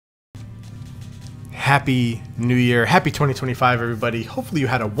Happy New Year. Happy 2025, everybody. Hopefully you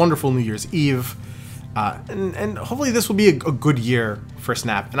had a wonderful New Year's Eve. And hopefully this will be a good year for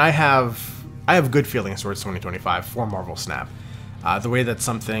Snap. And I have good feelings towards 2025 for Marvel Snap. The way that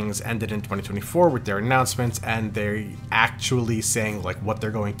some things ended in 2024 with their announcements and they're actually saying like what they're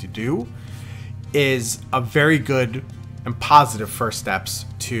going to do is a very good and positive first steps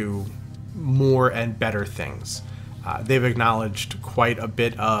to more and better things. They've acknowledged quite a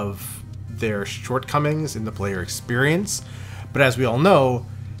bit of their shortcomings in the player experience, but as we all know,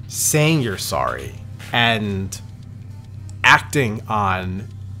 saying you're sorry and acting on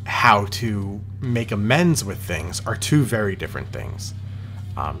how to make amends with things are two very different things.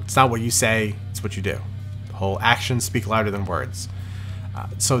 It's not what you say, it's what you do. The whole actions speak louder than words.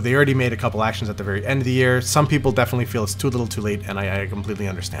 So they already made a couple actions at the very end of the year. Some people definitely feel it's too little too late, and I completely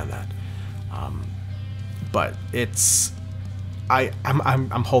understand that. But it's...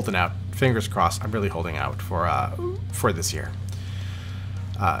 I'm holding out. Fingers crossed. I'm really holding out for this year.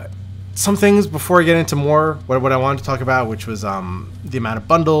 Some things before I get into more what I wanted to talk about, which was the amount of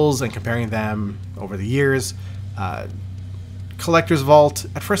bundles and comparing them over the years. Collector's Vault.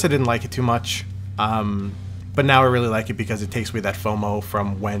 At first I didn't like it too much, but now I really like it because it takes away that FOMO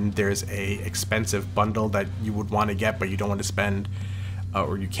from when there's a expensive bundle that you would want to get but you don't want to spend,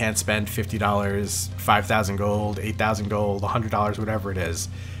 or you can't spend $50, 5,000 gold, 8,000 gold, $100, whatever it is.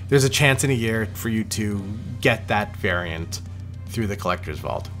 There's a chance in a year for you to get that variant through the Collector's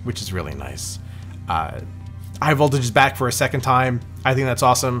Vault, which is really nice. High Voltage is back for a second time. I think that's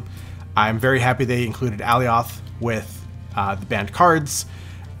awesome. I'm very happy they included Alioth with the banned cards.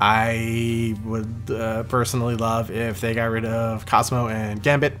 I would personally love if they got rid of Cosmo and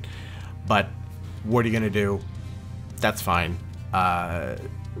Gambit, but what are you gonna do? That's fine.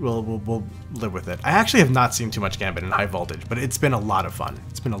 We'll live with it. I actually have not seen too much Gambit in High Voltage, but it's been a lot of fun.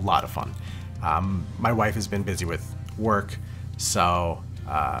 It's been a lot of fun. My wife has been busy with work, so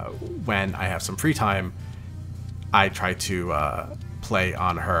when I have some free time, I try to play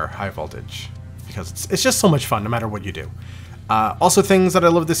on her High Voltage because it's just so much fun no matter what you do. Also, things that I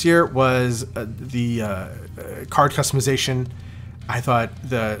loved this year was the card customization. I thought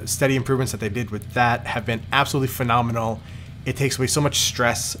the steady improvements that they did with that have been absolutely phenomenal. It takes away so much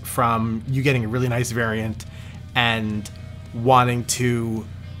stress from you getting a really nice variant and wanting to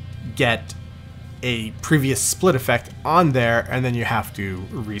get a previous split effect on there, and then you have to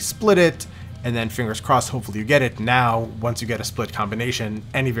resplit it, and then fingers crossed, hopefully you get it. Now, once you get a split combination,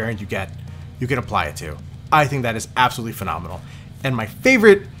 any variant you get, you can apply it to. I think that is absolutely phenomenal. And one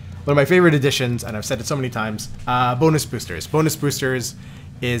of my favorite additions, and I've said it so many times, bonus boosters. Bonus boosters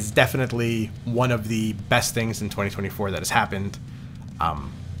is definitely one of the best things in 2024 that has happened.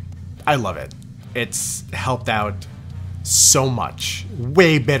 I love it. It's helped out so much.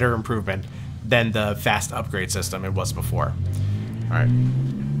 Way better improvement than the fast upgrade system it was before. All right.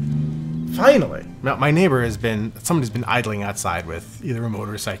 Finally, now my neighbor somebody's been idling outside with either a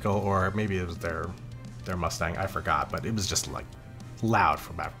motorcycle or maybe it was their Mustang. I forgot, but it was just like loud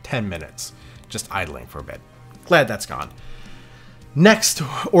for about 10 minutes, just idling for a bit. Glad that's gone. Next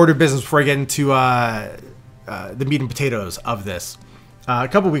order of business before I get into the meat and potatoes of this. A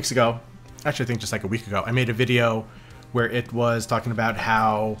couple weeks ago, actually I think just like a week ago, I made a video where it was talking about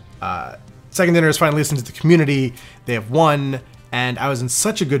how Second Dinner has finally listened to the community. They have won, and I was in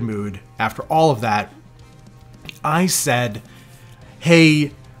such a good mood after all of that. I said,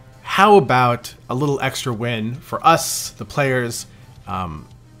 hey, how about a little extra win for us, the players?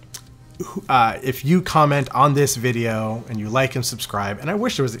 If you comment on this video and you like and subscribe, and I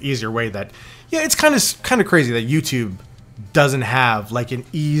wish there was an easier way that, yeah, it's kind of crazy that YouTube doesn't have like an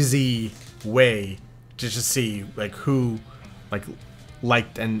easy way to just see like who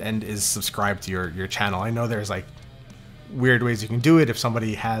liked and is subscribed to your channel. I know there's like weird ways you can do it. If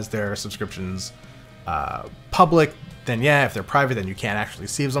somebody has their subscriptions public, then yeah. If they're private, then you can't actually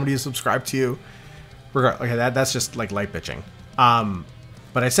see if somebody is subscribed to you. Okay, that's just like light bitching.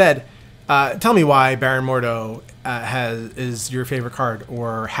 But I said, tell me why Baron Mordo is your favorite card,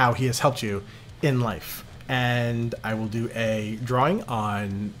 or how he has helped you in life. And I will do a drawing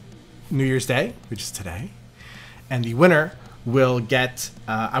on New Year's Day, which is today. And the winner will get,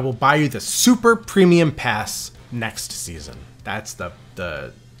 I will buy you the Super Premium Pass next season. That's the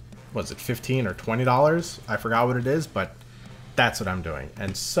was it $15 or $20? I forgot what it is, but that's what I'm doing.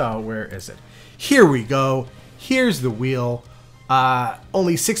 And so, where is it? Here we go. Here's the wheel.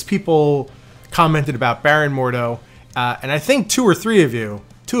 Only 6 people commented about Baron Mordo, and I think 2 or 3 of you,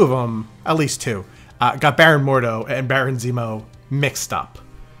 2 of them, at least 2, got Baron Mordo and Baron Zemo mixed up.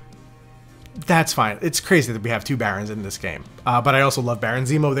 That's fine. It's crazy that we have 2 Barons in this game. But I also love Baron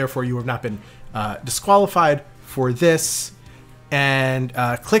Zemo, therefore you have not been disqualified for this. And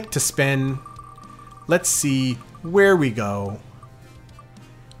click to spin. Let's see where we go.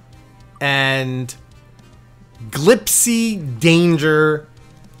 And Glipsy Danger.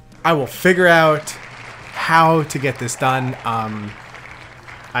 I will figure out how to get this done.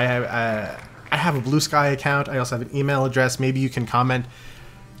 I have a Blue Sky account. I also have an email address. Maybe you can comment,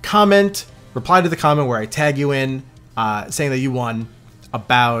 reply to the comment where I tag you in, saying that you won,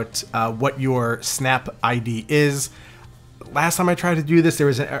 about what your Snap ID is. Last time I tried to do this, there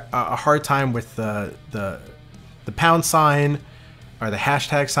was a hard time with the pound sign or the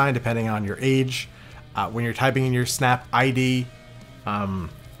hashtag sign, depending on your age. When you're typing in your Snap ID,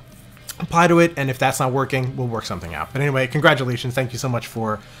 apply to it, and if that's not working, we'll work something out. But anyway, congratulations. Thank you so much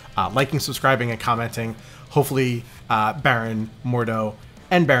for liking, subscribing, and commenting. Hopefully, Baron Mordo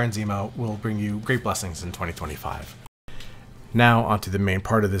and Baron Zemo will bring you great blessings in 2025. Now onto the main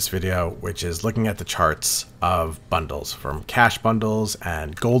part of this video, which is looking at the charts of bundles, from cash bundles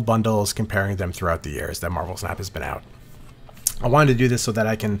and gold bundles, comparing them throughout the years that Marvel Snap has been out. I wanted to do this so that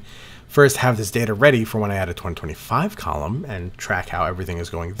I can first have this data ready for when I add a 2025 column and track how everything is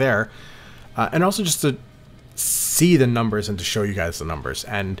going there. And also just to see the numbers and to show you guys the numbers.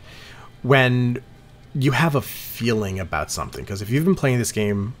 And when you have a feeling about something, because if you've been playing this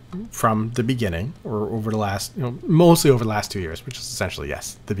game from the beginning or over the last, mostly over the last 2 years, which is essentially,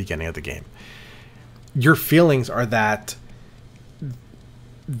 yes, the beginning of the game, your feelings are that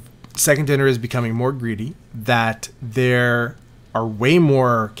Second Dinner is becoming more greedy, that there are way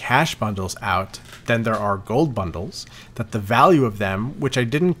more cash bundles out than there are gold bundles, that the value of them, which I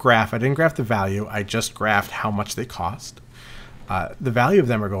didn't graph the value, I just graphed how much they cost. The value of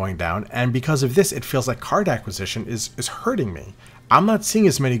them are going down, and because of this, it feels like card acquisition is hurting me. I'm not seeing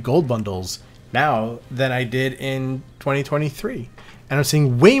as many gold bundles now than I did in 2023, and I'm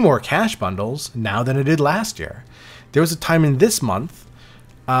seeing way more cash bundles now than I did last year. There was a time in this month,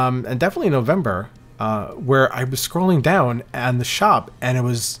 and definitely in November, where I was scrolling down on the shop and it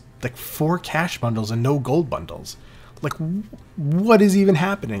was like 4 cash bundles and no gold bundles. Like, what is even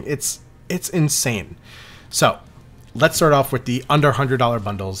happening? It's insane. So let's start off with the under $100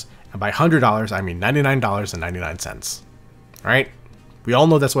 bundles. And by $100, I mean $99.99. All right. We all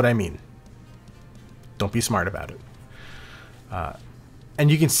know that's what I mean. Don't be smart about it.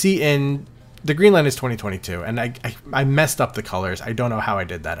 And you can see in the green line is 2022, and I messed up the colors. I don't know how I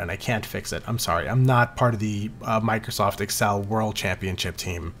did that, and I can't fix it. I'm sorry. I'm not part of the Microsoft Excel World Championship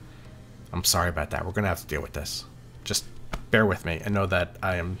team. I'm sorry about that. We're going to have to deal with this. Just bear with me and know that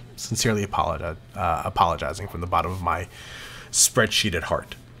I am sincerely apologizing from the bottom of my spreadsheeted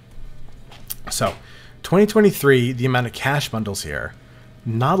heart. So, 2023, the amount of cash bundles here,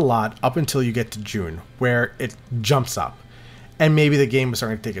 not a lot up until you get to June, where it jumps up. And maybe the game was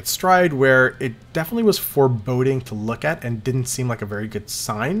starting to take its stride, where it definitely was foreboding to look at and didn't seem like a very good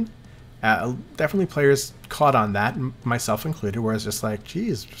sign. Definitely players caught on that, myself included, where it's just like,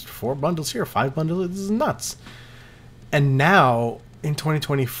 geez, just 4 bundles here, 5 bundles, this is nuts. And now, in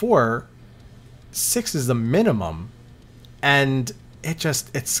 2024, 6 is the minimum, and it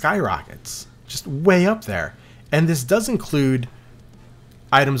skyrockets, just way up there. And this does include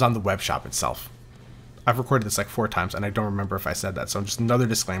items on the web shop itself. I've recorded this like 4 times, and I don't remember if I said that, so just another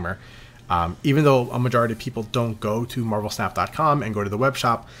disclaimer. Even though a majority of people don't go to MarvelSnap.com and go to the web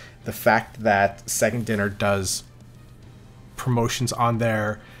shop, the fact that Second Dinner does promotions on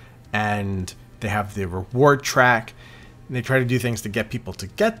there, and they have the reward track, and they try to do things to get people to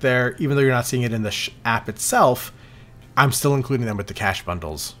get there, even though you're not seeing it in the app itself, I'm still including them with the cash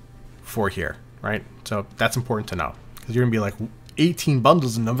bundles for here, right? So that's important to know, because you're going to be like, 18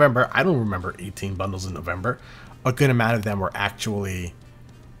 bundles in November. I don't remember 18 bundles in November. A good amount of them were actually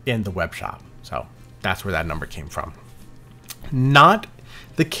in the web shop. So that's where that number came from. Not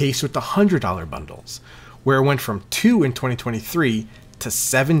the case with the $100 bundles, where it went from 2 in 2023 to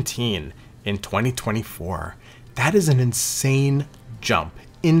 17 in 2024. That is an insane jump.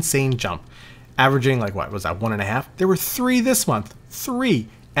 Insane jump. Averaging like, what was that, 1.5? There were 3 this month. 3.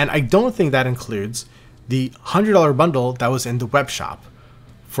 And I don't think that includes the $100 bundle that was in the web shop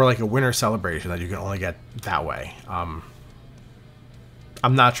for like a winter celebration that you can only get that way. I'm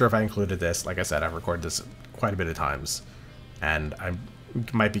not sure if I included this. Like I said, I've recorded this quite a bit of times, and I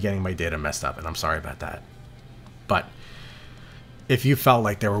might be getting my data messed up, and I'm sorry about that. But if you felt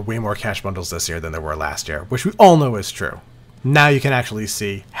like there were way more cash bundles this year than there were last year, which we all know is true, now you can actually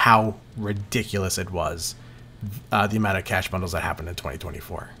see how ridiculous it was, the amount of cash bundles that happened in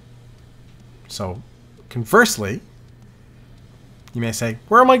 2024. So conversely, You may say,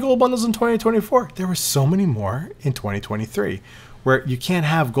 where are my gold bundles in 2024? There were so many more in 2023, where you can't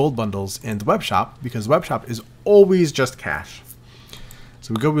have gold bundles in the web shop because the web shop is always just cash.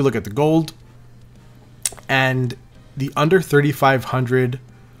 So we look at the gold, and the under 3,500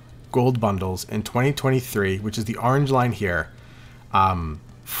 gold bundles in 2023, which is the orange line here,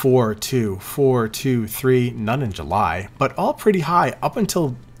 4, 2, 4, 2, 3, none in July, but all pretty high up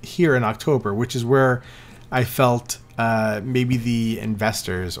until here in October, which is where I felt maybe the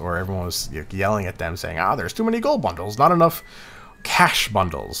investors or everyone was yelling at them saying, there's too many gold bundles, not enough cash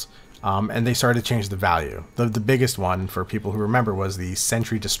bundles. And they started to change the value. The biggest one for people who remember was the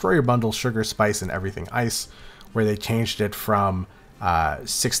Century Destroyer bundle, Sugar, Spice, and Everything Ice, where they changed it from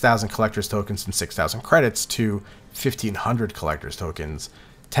 6,000 collector's tokens and 6,000 credits to 1,500 collector's tokens,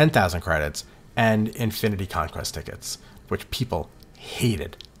 10,000 credits, and Infinity Conquest tickets, which people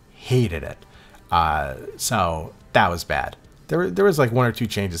hated it. So that was bad. There was like 1 or 2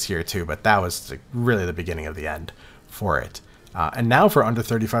 changes here too, but that was like really the beginning of the end for it. And now for under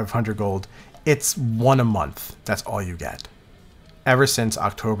 3,500 gold, it's 1 a month. That's all you get. Ever since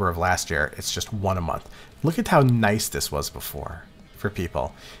October of last year, it's just 1 a month. Look at how nice this was before for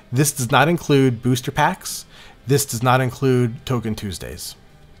people. This does not include booster packs. This does not include Token Tuesdays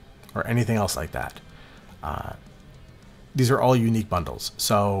or anything else like that. These are all unique bundles.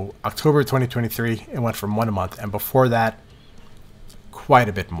 So October 2023, it went from 1 a month, and before that, quite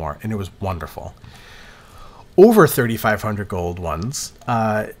a bit more, and it was wonderful. Over 3,500 gold ones,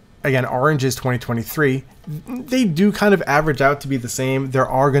 again, orange is 2023. They do kind of average out to be the same. There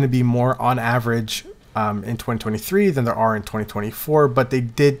are going to be more on average in 2023 than there are in 2024, but they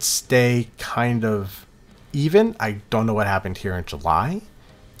did stay kind of even. I don't know what happened here in July.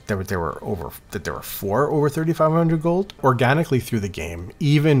 There were 4 over 3,500 gold organically through the game.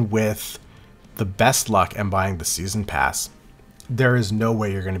 Even with the best luck and buying the season pass, there is no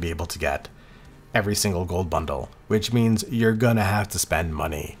way you're going to be able to get every single gold bundle, which means you're going to have to spend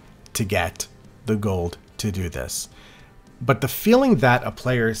money to get the gold to do this. But the feeling that a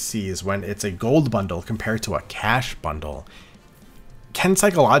player sees when it's a gold bundle compared to a cash bundle can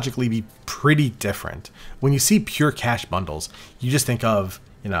psychologically be pretty different. When you see pure cash bundles, you just think of,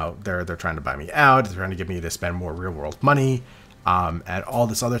 they're trying to buy me out, they're trying to get me to spend more real world money, and all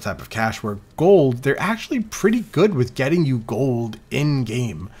this other type of cash, where gold, they're actually pretty good with getting you gold in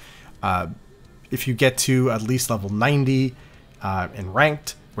game. If you get to at least level 90 in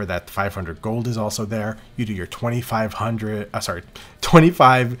ranked, where that 500 gold is also there, you do your 25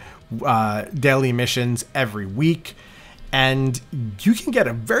 daily missions every week, and you can get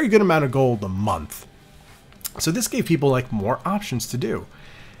a very good amount of gold a month. So this gave people like more options to do.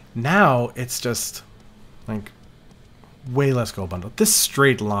 Now it's just like way less gold bundle. This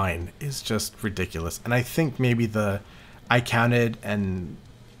straight line is just ridiculous, and I think maybe I counted and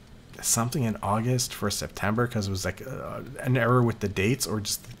something in August for September because it was like an error with the dates or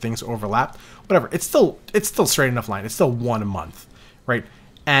just things overlapped. Whatever. It's still straight enough line. It's still 1 a month, right?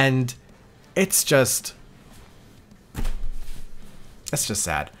 And it's just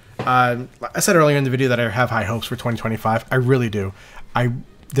sad. I said earlier in the video that I have high hopes for 2025. I really do.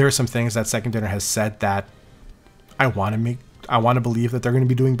 There are some things that Second Dinner has said that I want to believe that they're going to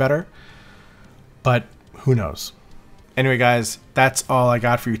be doing better, but who knows? Anyway, guys, that's all I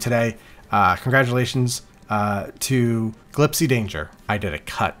got for you today. Congratulations to Glipsy Danger. I did a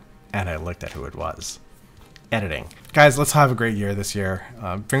cut, and I looked at who it was. Editing. Guys, let's have a great year this year.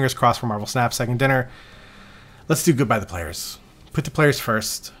 Fingers crossed for Marvel Snap Second Dinner. Let's do good by the players. Put the players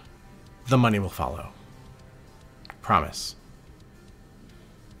first. The money will follow. Promise.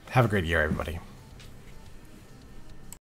 Have a great year, everybody.